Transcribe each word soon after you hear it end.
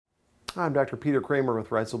I'm Dr. Peter Kramer with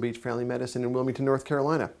Wrightsville Beach Family Medicine in Wilmington, North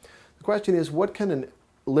Carolina. The question is, what can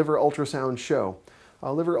a liver ultrasound show?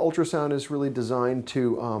 A liver ultrasound is really designed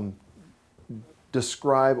to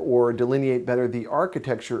describe or delineate better the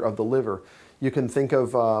architecture of the liver. You can think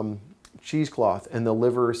of cheesecloth, and the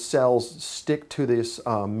liver cells stick to this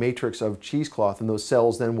matrix of cheesecloth, and those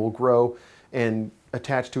cells then will grow and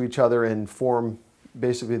attach to each other and form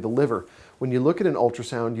basically the liver. When you look at an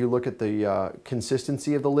ultrasound, you look at the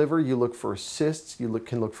consistency of the liver, you look for cysts, you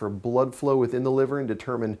can look for blood flow within the liver and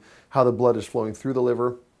determine how the blood is flowing through the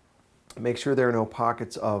liver. Make sure there are no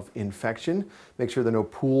pockets of infection. Make sure there are no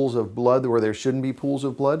pools of blood where there shouldn't be pools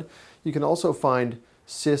of blood. You can also find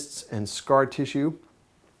cysts and scar tissue,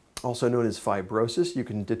 also known as fibrosis. You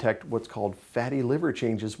can detect what's called fatty liver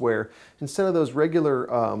changes, where instead of those regular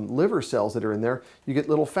liver cells that are in there, you get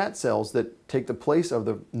little fat cells that take the place of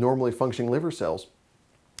the normally functioning liver cells.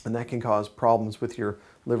 And that can cause problems with your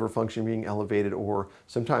liver function being elevated, or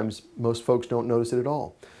sometimes most folks don't notice it at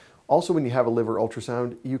all. Also, when you have a liver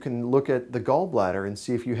ultrasound, you can look at the gallbladder and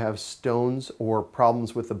see if you have stones or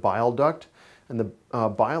problems with the bile duct. And the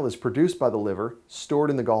bile is produced by the liver,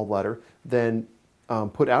 stored in the gallbladder, then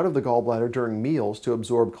put out of the gallbladder during meals to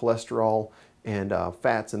absorb cholesterol and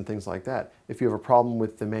fats and things like that. If you have a problem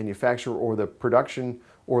with the manufacture or the production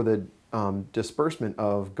or the disbursement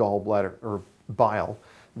of gallbladder or bile,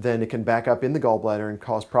 then it can back up in the gallbladder and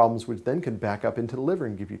cause problems, which then can back up into the liver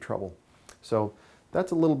and give you trouble. So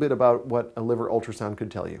that's a little bit about what a liver ultrasound could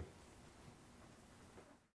tell you.